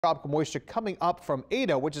Tropical moisture coming up from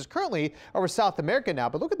Eta, which is currently over South America now.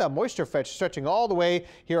 But look at that moisture fetch stretching all the way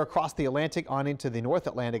here across the Atlantic on into the North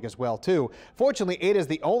Atlantic as well, too. Fortunately, Eta is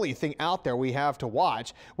the only thing out there we have to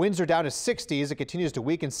watch. Winds are down to 60s. It continues to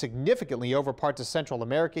weaken significantly over parts of Central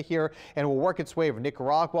America here and will work its way over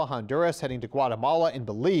Nicaragua, Honduras, heading to Guatemala and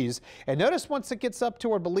Belize. And notice once it gets up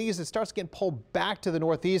toward Belize, it starts getting pulled back to the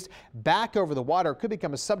northeast, back over the water. It could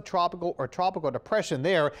become a subtropical or tropical depression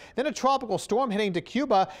there. Then a tropical storm heading to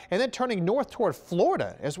Cuba, and then turning north toward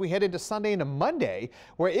Florida as we head into Sunday into Monday,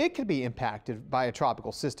 where it could be impacted by a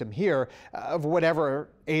tropical system here of whatever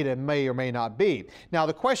Eta may or may not be. Now,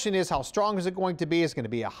 the question is, how strong is it going to be? It's going to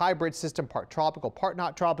be a hybrid system, part tropical, part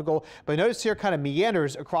not tropical. But notice here kind of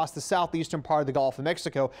meanders across the southeastern part of the Gulf of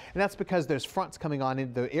Mexico, and that's because there's fronts coming on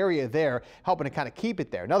into the area there, helping to kind of keep it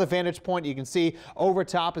there. Another vantage point you can see over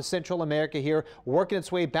top of Central America here, working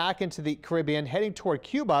its way back into the Caribbean, heading toward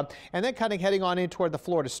Cuba, and then kind of heading on in toward the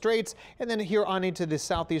Florida Straits, and then here on into the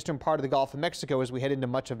southeastern part of the Gulf of Mexico as we head into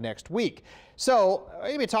much of next week. So we're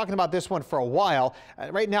going to be talking about this one for a while.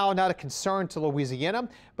 Right now, not a concern to Louisiana,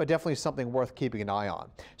 but definitely something worth keeping an eye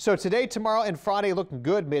on. So today, tomorrow, and Friday looking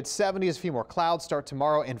good, mid-70s. A few more clouds start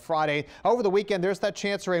tomorrow and Friday. Over the weekend, there's that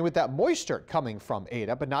chance of rain with that moisture coming from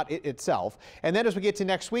Eta, but not it itself. And then as we get to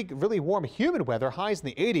next week, really warm, humid weather, highs in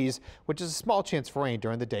the 80s, which is a small chance for rain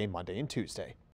during the day, Monday and Tuesday.